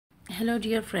Hello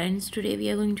dear friends, today we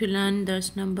are going to learn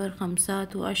dars number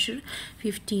 15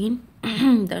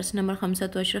 15 dars number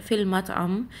 15 fil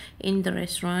mat'am, in the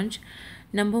restaurant.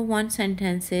 Number 1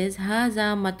 sentence is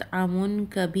Haza mat'amun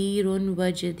kabirun wa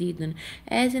jadidun.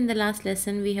 As in the last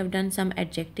lesson we have done some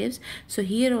adjectives, so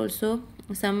here also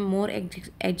some more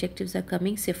adjectives are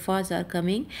coming, sifas are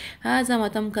coming. Haza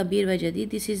matam kabir wa jadid.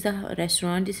 This is the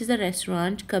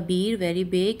restaurant. Kabir, very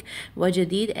big, wa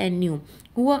jadid, and new.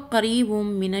 Huwa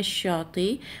qaribum min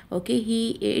ash-shati. Okay,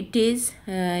 it is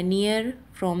near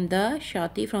from the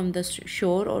shati, from the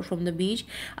shore or from the beach.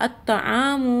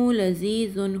 At-ta'amu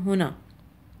lazizun huna.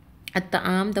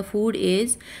 At-ta'am, the food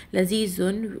is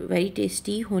lazizun, very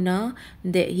tasty. Huna,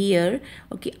 here.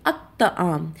 Okay,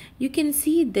 at-ta'am. You can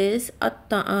see this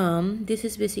at-ta'am. This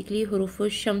is basically huruf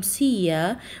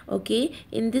shamsiya. Okay,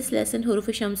 in this lesson huruf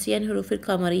shamsiya and huruf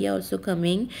qamariya also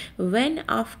coming. When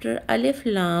after alif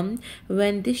lam,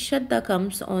 when this shadda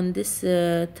comes on this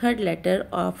third letter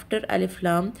after alif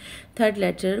lam, third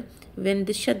letter, when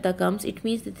this shadda comes, it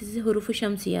means that this is huruf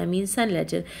shamsiya, means sun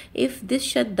letter. If this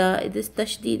shadda, this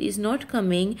tashdid is not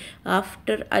coming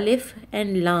after alif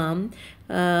and lam,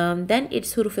 then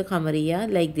it's huruf qamariya,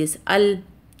 like this,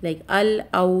 like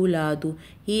al-awladu.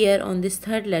 Here on this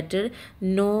third letter,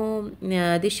 no,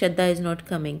 this shadda is not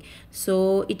coming,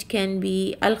 so it can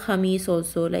be al-khamis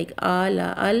also, like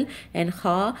al and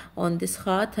kha. On this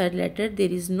kha, third letter, there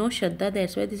is no shadda,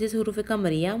 that's why this is huruf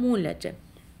qamariya, moon letter.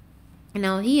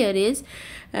 Now here is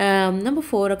number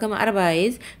 4, رقم 4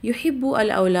 is يحب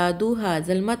الأولاد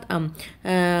هذا المطعم.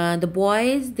 The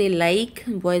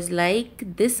boys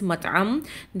like this مطعم,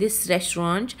 this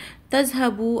restaurant.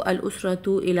 تذهب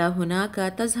الأسرة إلى هناك.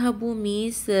 تذهب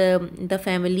means the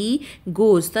family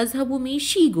goes. تذهب means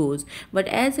she goes. But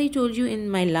as I told you in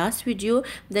my last video,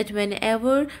 that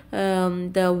whenever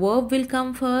the verb will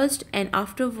come first, and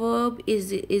after verb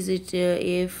is it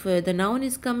if the noun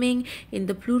is coming in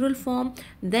the plural form,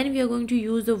 then we are going to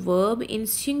use the verb in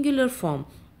singular form.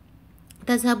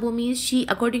 Tazhabu means she,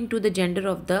 according to the gender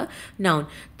of the noun.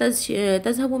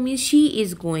 Tazhabu means she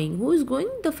is going. Who is going?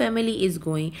 The family is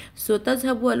going. So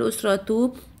tazhabu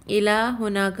al-usratu ila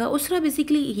hunaka. Usra,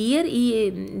 basically here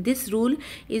this rule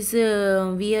is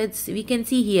we can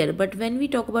see here, but when we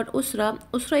talk about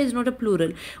usra is not a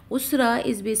plural. Usra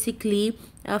is basically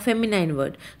a feminine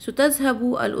word. So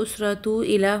tazhabu al-usratu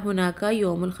ila hunaka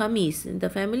yawmul khamis.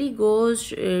 The family goes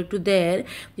to there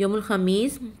yawmul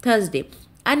khamis, Thursday.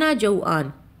 Ana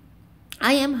jaw'an,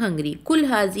 I am hungry. Kul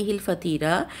hazihil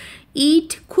fatira,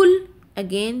 eat. Kul,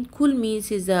 again kul means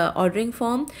is a ordering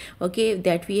form, okay,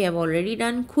 that we have already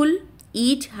done. Kul,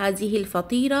 eat. Hazihil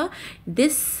fatira,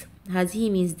 this,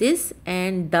 hazihi means this,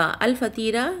 and the al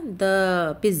fatira,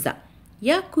 the pizza.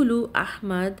 Yakulu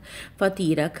Ahmad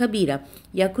fatira kabira.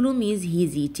 Yakulu means he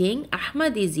is eating.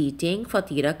 Ahmad is eating.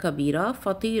 Fatira kabira.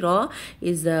 Fatira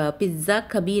is a pizza.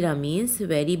 Kabira means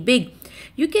very big.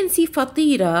 You can see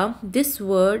fatira, this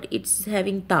word, it's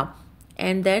having ta,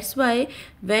 and that's why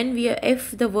when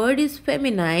if the word is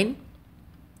feminine,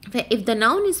 if the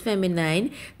noun is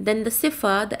feminine, then the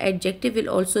sifa, the adjective, will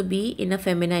also be in a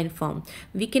feminine form.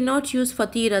 We cannot use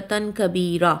fatiratan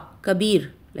kabira,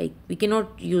 kabir, like we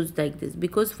cannot use like this,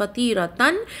 because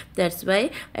fatiratan, that's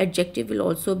why adjective will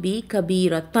also be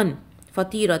kabiratan.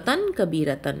 Fatiratan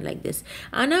kabiratan, like this.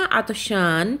 Ana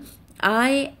atashan,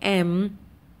 I am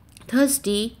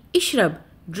thirsty. Ishrab,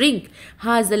 drink.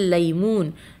 Hazal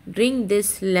laymoon, drink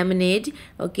this lemonade.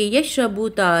 Okay, yashrabu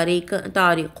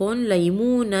tariqun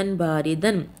laymunan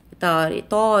baridan.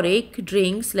 Tariq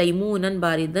drinks laymunan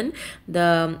baridan,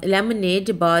 the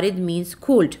lemonade. Barid means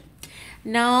cold.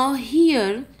 Now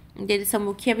here there is some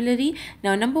vocabulary.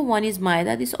 Now number 1 is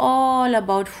maida. This is all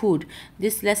about food.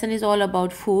 This lesson is all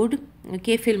about food.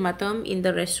 Okay, fil matam, in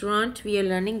the restaurant we are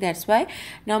learning, that's why.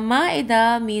 Now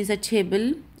maida means a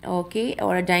table, okay,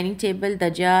 or a dining table.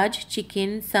 Dajaj,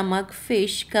 chicken. Samak,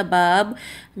 fish. Kebab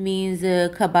means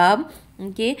kebab,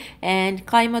 okay, and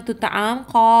qaimatu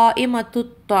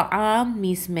ta'am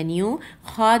means menu.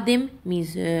 Khadim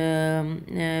means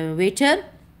waiter.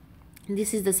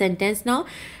 This is the sentence now.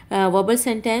 Verbal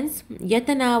sentence.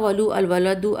 Yatanawalu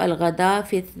al-waladu al-ghada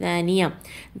fi thaniya.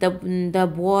 The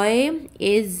boy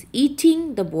is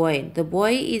eating. The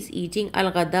boy is eating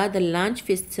al-ghada, the lunch.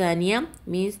 Fi thaniya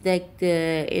means that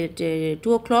at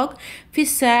 2 o'clock. Fi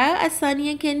sa'a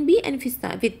thaniya can be, and fi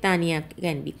thaniya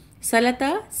can be.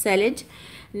 Salata, salad.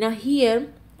 Now here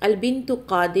al-bintu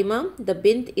qadima. The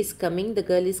bint is coming. The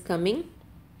girl is coming.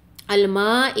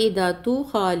 Al-ma'idatu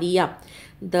khaliya.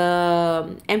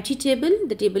 The empty table,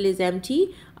 the table is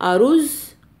empty.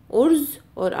 Urz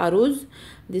or aruz,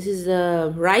 this is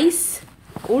rice.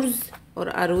 Urz or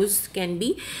aruz can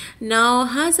be. Now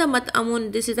هذا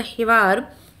مطعم, this is a حوار.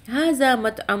 هذا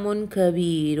مطعم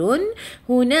كبير.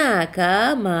 هناك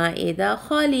مائدة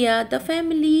خالية. The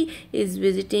family is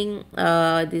visiting,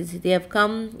 they have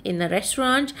come in a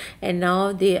restaurant and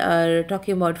now they are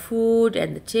talking about food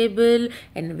and the table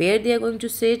and where they are going to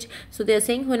sit. So they are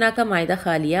saying هناك مائدة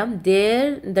خالية.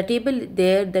 There, the table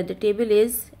there, that the table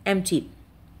is empty.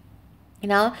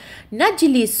 Now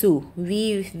najlisu,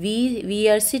 we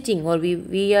are sitting, or we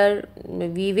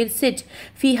will sit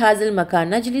fi hazal makan.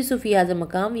 Najlisu fi hazal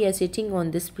makan, we are sitting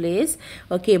on this place.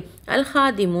 Okay. Al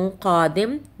khadimu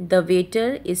qadim, the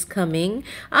waiter is coming.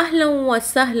 Ahlan wa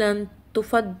sahlan,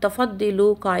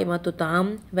 تفضلوا قائمة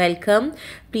طعام, welcome,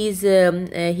 please,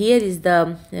 here is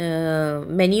the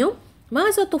menu.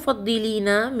 ماذا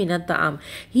تفضلين من الطعام?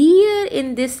 Here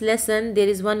in this lesson there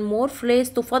is one more phrase,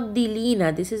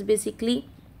 تفضلين. This is basically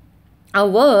a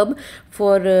verb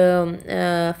for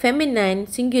feminine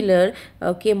singular.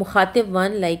 Okay, مخاطب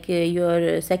one, like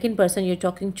your second person, you're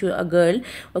talking to a girl.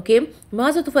 Okay,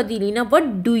 ماذا تفضلين,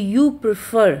 what do you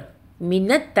prefer من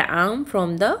الطعام,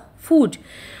 from the food.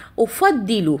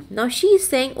 أفضل, now she is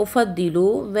saying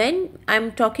أفضل. When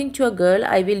I'm talking to a girl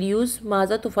I will use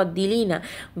ماذا تفضلين,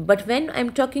 but when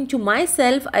I'm talking to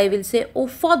myself I will say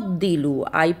أفضل,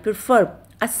 I prefer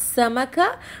السمك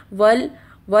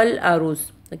والأرز.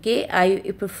 Okay,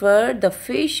 I prefer the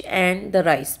fish and the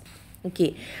rice.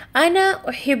 Okay, أنا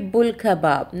أحب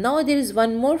الكباب. Now there is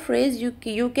one more phrase,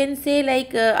 you can say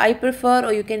like I prefer,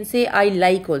 or you can say I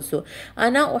like also.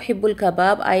 أنا أحب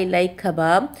الكباب, I like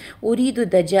kebab. أريد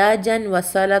دجاجا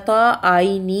وسلطة,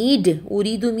 I need.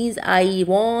 أريد means I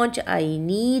want, I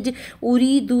need.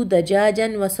 أريد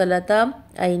دجاجا وسلطة,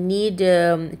 I need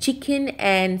chicken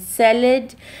and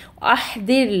salad.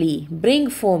 أحضر, bring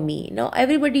for me. Now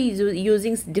everybody is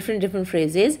using different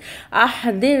phrases.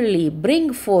 أحضر,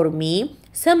 bring for me.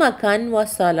 سمكا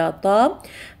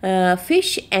وسلطة,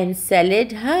 fish and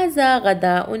salad. هذا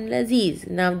غداء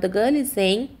لذيذ. Now the girl is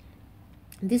saying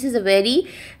this is a very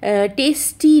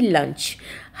tasty lunch.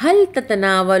 هل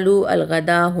تتناول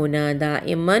الغداء هنا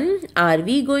دائما? Are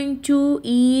we going to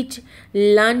eat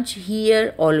lunch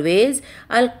here always?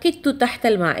 القط تحت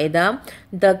المائدة.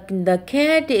 The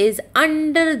cat is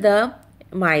under the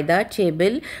maida,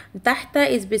 table. Tahta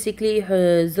is basically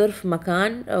ظرف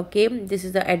مكان. Okay, this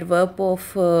is the adverb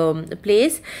of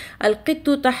place.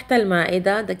 القط تحت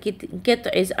المائدة, the cat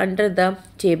is under the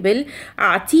table.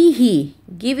 أعطيه,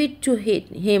 give it to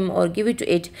him or give it to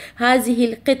it.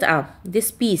 هذه القطعة,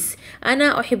 this piece.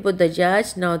 أنا أحب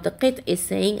الدجاج. Now the qit is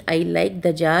saying I like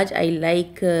dajaj, I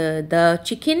like the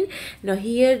chicken. Now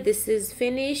here this is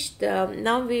finished.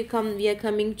 Now we are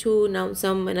coming to now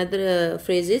some another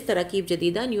phrases, tarakib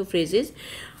jadida, new phrases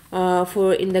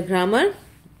for in the grammar.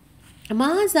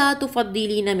 ماذا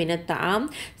تفضلين من الطعام?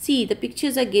 See, the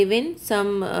pictures are given,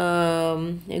 some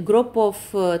group of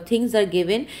things are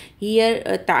given. Here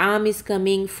طعام is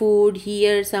coming, food.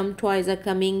 Here some toys are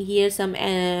coming. Here some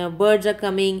birds are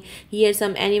coming. Here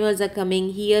some animals are coming.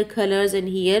 Here colors, and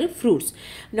here fruits.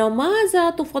 Now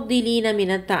ماذا تفضلين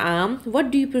من الطعام? What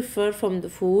do you prefer from the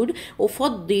food?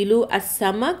 أفضل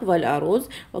السمك والأرز.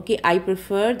 Okay, I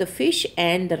prefer the fish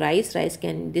and the rice. Rice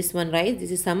can, this one rice,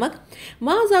 this is samak.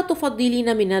 ماذا تفضلين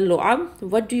من اللعب?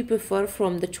 What do you prefer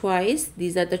from the toys?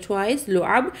 These are the toys.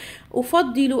 لعب.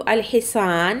 أفضل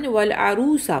الحصان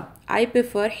والعروسة. I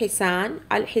prefer حصان.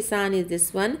 الحصان is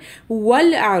this one.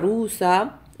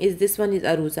 والعروسة is this one is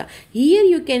arusa. Here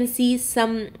you can see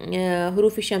some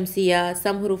huruf shamsiya,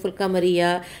 some huruf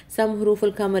al-kamariya, some huruf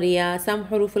al-kamariya, some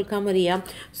huruf al-kamariya.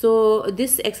 So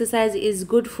this exercise is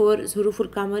good for huruf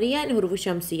al-kamariya and huruf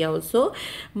shamsiya also.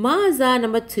 Maza,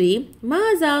 number 3.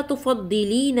 Maza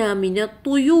tufaddilina min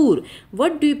at-tuyur.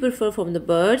 What do you prefer from the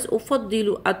birds?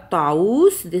 Ufaddilu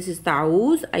at-ta'us. This is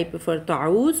ta'us. I prefer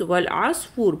ta'us.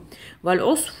 Wal-asfur.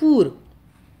 Wal-asfur.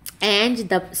 And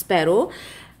the sparrow.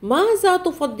 ماذا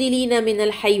تفضلين من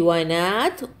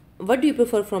الحيوانات? What do you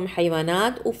prefer from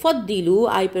حيوانات? أفضل,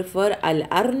 I prefer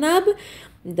الأرنب,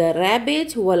 the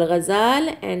rabbit,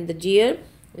 والغزال, and the deer.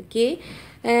 Okay.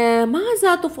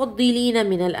 ماذا تفضلين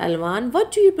من الألوان?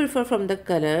 What do you prefer from the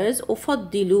colors?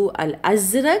 أفضل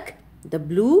الأزرق, the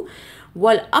blue,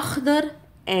 والأخضر,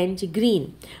 and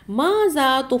green.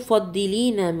 ماذا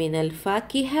تفضلين من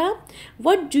الفاكهة?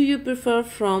 What do you prefer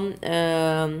from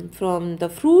the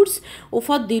fruits?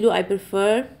 أفضل, I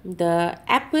prefer the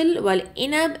apple,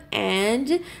 والعنب,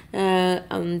 and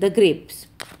the grapes.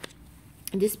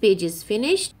 This page is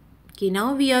finished. Okay,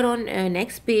 now we are on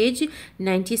next page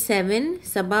 97.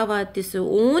 Sabah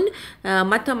Tisuun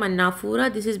Matam an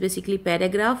Nafura. This is basically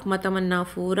paragraph. Matam an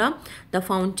Nafura, the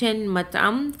fountain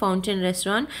mat'am, fountain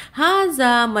restaurant.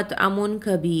 Haza mat'amun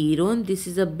kabirun. This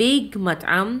is a big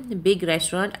mat'am, big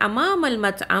restaurant. Amam al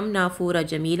mat'am Nafura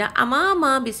Jamila.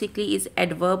 Amama basically is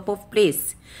adverb of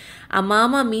place.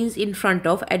 Amama means in front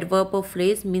of. Adverb of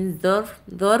place means dharf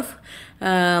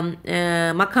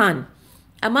makan.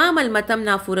 أمام المطعم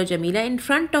نافورة جميلة. In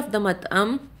front of the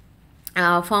matam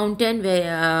fountain,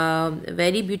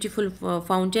 very beautiful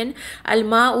fountain.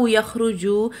 الماء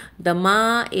يخرج, the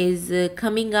ma is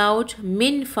coming out.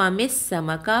 من فم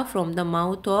السمكة, from the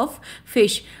mouth of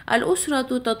fish.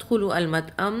 الأسرة تدخل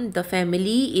المطعم, the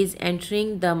family is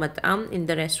entering the matam, in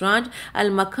the restaurant.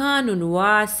 المكان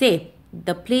واسع,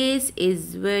 the place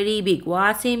is very big.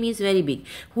 واسع means very big.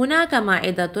 هناك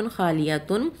مائدة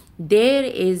خالية, there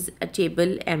is a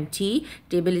table empty.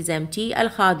 Table is empty.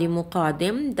 الخادم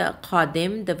قادم, the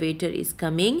qadim, the waiter is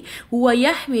coming. هو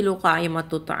يحمل قائمة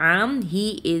الطعام,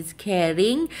 he is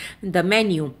carrying the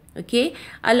menu. Okay.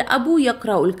 Al-Abu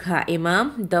yaqra'ul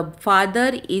ka'ima, the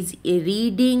father is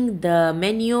reading the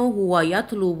menu. Huwa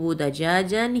yatlubu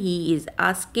dajajan, he is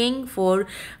asking for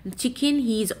chicken,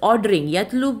 he is ordering.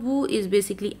 Yatlubu is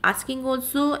basically asking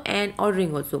also and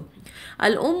ordering also.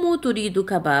 Al-Ummu turidu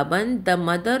kababan, the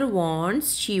mother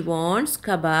wants, she wants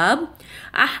kebab.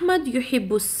 Ahmad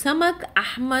yuhibbu samak,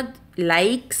 Ahmad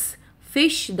likes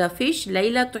fish, the fish.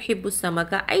 Layla tuhibbu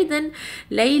samaka aidan,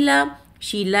 Layla,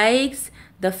 she likes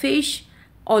the fish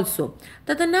also.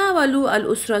 Tatanawalu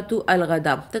al-usratu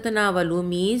al-ghada. Tatanawalu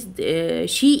means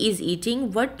she is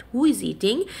eating. What? Who is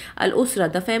eating?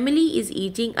 Al-usra, the family is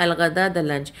eating. Al-ghada, the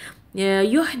lunch.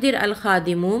 Yuhdir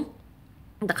al-khadimu,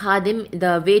 the khadim,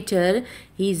 the waiter,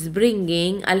 he is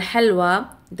bringing al-halwa,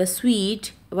 the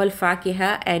sweet,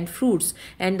 wal-fakiha, and fruits,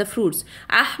 and the fruits.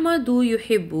 Ahmadu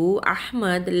yuhibbu,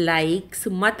 Ahmad likes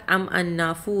mat'am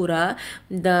an-nafura,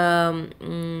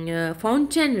 the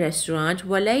fountain restaurant.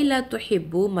 Wa Layla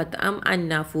tuhibbu mat'am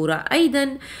an-nafura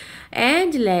aidan,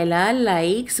 and Layla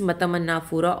likes mat'am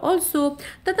an-nafura also.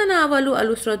 Tatanawalu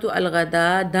al-usratu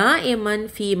al-ghada da'iman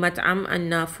fi mat'am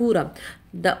an-nafura.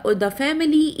 The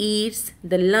family eats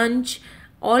the lunch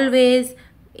always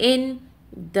in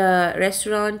the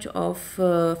restaurant of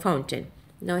fountain.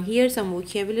 Now here some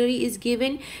vocabulary is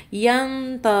given.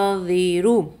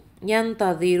 Yantadhiru,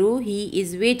 yantadhiru, he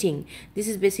is waiting. This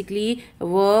is basically a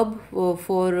verb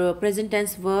for present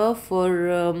tense verb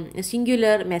for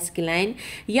singular masculine.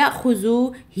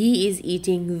 Ya'khuzu, he is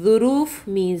eating. Dhuruf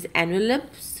means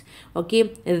envelopes. Okay.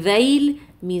 Dhail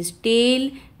means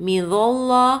tail.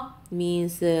 Midalla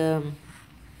means this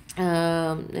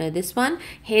one.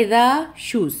 Heda,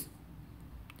 shoes.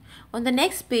 On the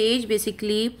next page,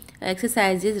 basically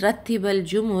exercises Rattibal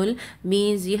Jumul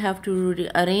means you have to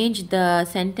arrange the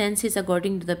sentences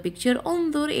according to the picture.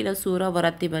 Undur ila surah wa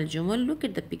Rattibal Jumul, look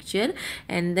at the picture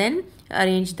and then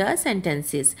arrange the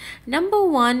sentences. Number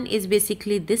one is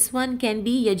basically this one can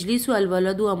be Yajlisu al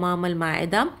waladu amam al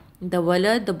ma'ida. The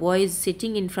walad, the boy is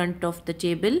sitting in front of the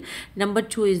table. Number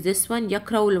two is this one.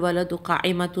 Yakra'ul waladu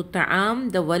qa'imatu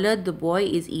ta'am. The walad, the boy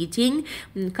is eating.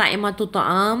 Qa'imatu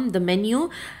ta'am, the menu.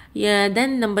 Yeah,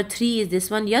 then number three is this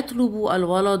one. Yatlubu al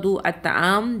waladu at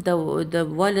ta'am. The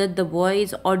walad, the boy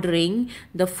is ordering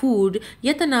the food.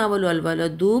 Yatanawalu al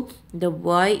waladu, the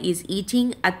boy is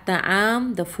eating at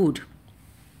ta'am, the food.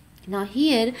 Now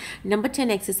here number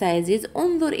 10 exercise is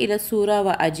Undur ila surah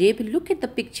wa ajib. Look at the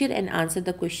picture and answer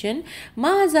the question.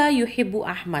 Maza yuhibbu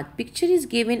Ahmad. Picture is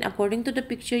given. According to the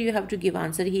picture you have to give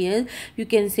answer here. You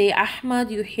can say Ahmad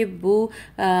yuhibbu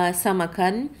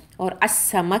samakan, or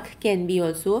as-samak can be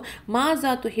also.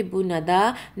 Maza tuhibbu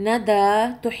nada.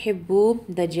 Nada tuhibbu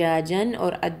dajajan,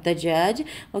 or ad-dajaj.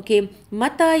 Okay.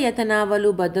 Mata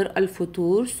yatanawalu badr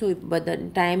al-futur. So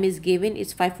badr time is given.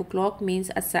 It's 5 o'clock means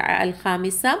as-sa'a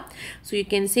al-khamisa. So you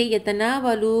can say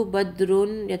yatanawalu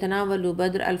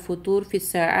badr al-futur fi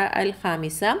as-sa'a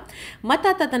al-khamisa.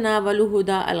 Mata tatanawalu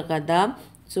huda al-ghada.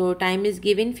 So time is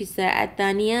given fi as-sa'a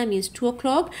al-thaniya means 2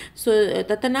 o'clock. So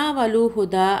tatanawalu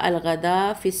huda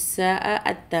al-ghada fi as-sa'a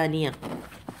al-thaniya.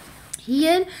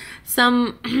 Here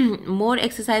some more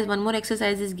exercise, one more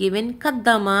exercise is given.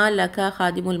 Qaddama laka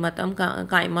khadimul matam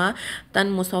qaima tan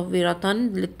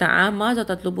musawwiratan lit-ta'am. Maza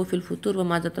tatlubu fil futur wa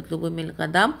maza tatlubu min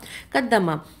al-ghada.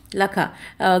 Qaddama, Laka.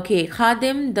 Okay,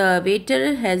 Khadim, the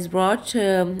waiter has brought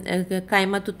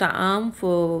kaimatu ta'am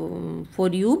for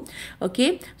you.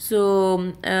 Okay,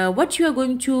 so what you are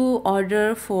going to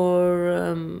order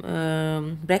for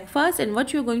breakfast and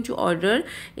what you are going to order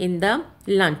in the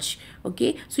lunch.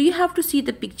 Okay, so you have to see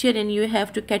the picture and you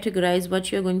have to categorize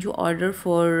what you are going to order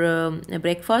for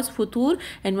breakfast, futur,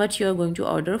 and what you are going to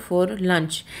order for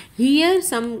lunch. Here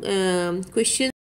some questions